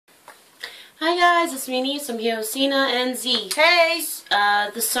Hi guys, it's me Neece. I'm here with Sina and Z. Hey!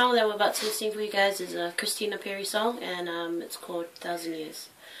 The song that we're about to sing for you guys is a Christina Perri song, and it's called 1,000 Years.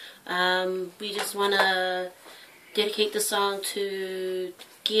 We just want to dedicate the song to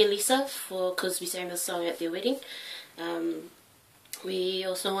Guy and Lisa because we sang the song at their wedding. We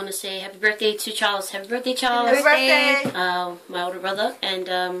also want to say happy birthday to Charles. Happy birthday, Charles. Happy birthday! My older brother,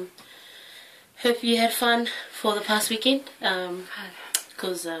 and hope you had fun for the past weekend.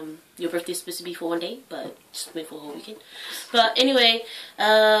 Because your birthday is supposed to be for one day, but just wait for a whole weekend. But anyway,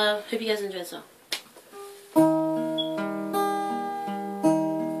 hope you guys enjoy the song.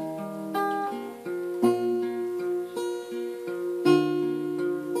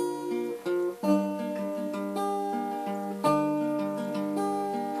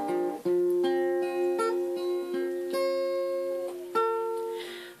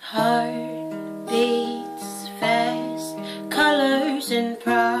 Heart beats fast, colors and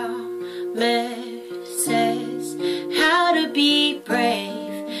promises. How to be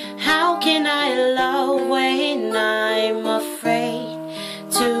brave? How can I love when I'm afraid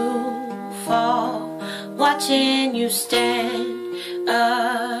to fall? Watching you stand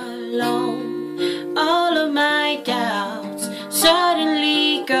alone, all of my doubts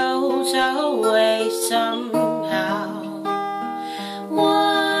suddenly goes away somehow.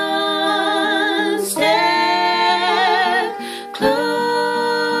 One step closer.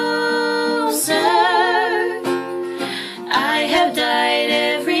 I have died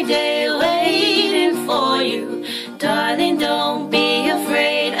every day waiting for you. Darling, don't be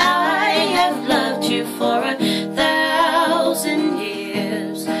afraid. I have loved you for 1,000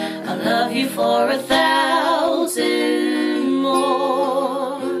 years. I'll love you for 1,000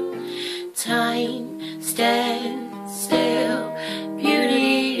 more. Time stands still,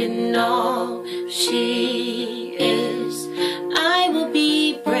 beauty in all she is. I will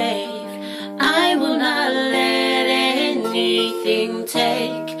be brave. I will not let anything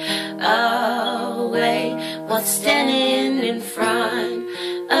take away what's standing in front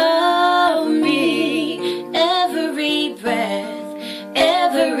of me. Every breath,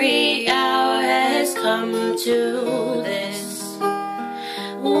 every hour has come to this.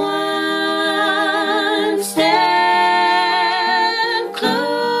 One step closer.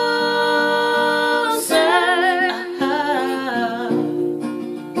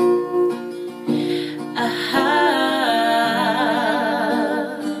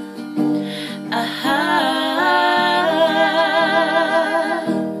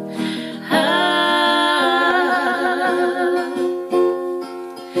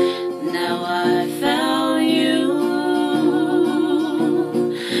 Now I found you,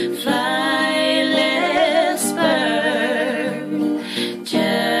 flightless bird,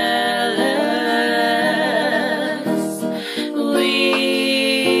 jealous,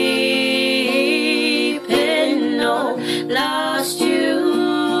 weeping, no, lost you,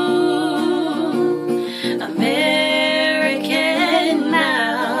 American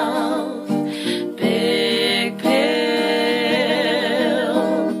mouth, big pill,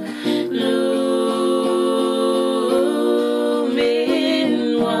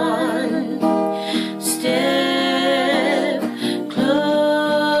 looming one step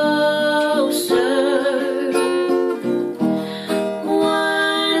closer.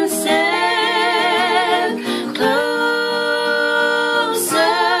 One step closer.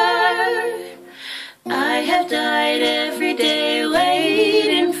 I have died every day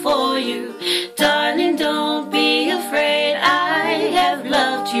waiting for you. Darling, don't be afraid. I have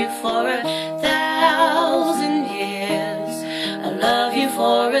loved you for 1,000 years. I love you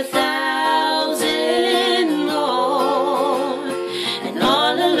for 1,000 more. And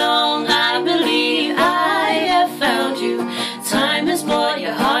all along I believe I have found you. Time has brought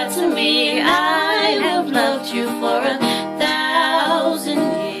your heart to me. I have loved you for 1,000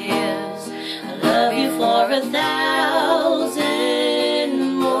 years. I love you for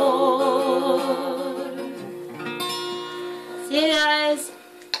 1,000 more. See you guys.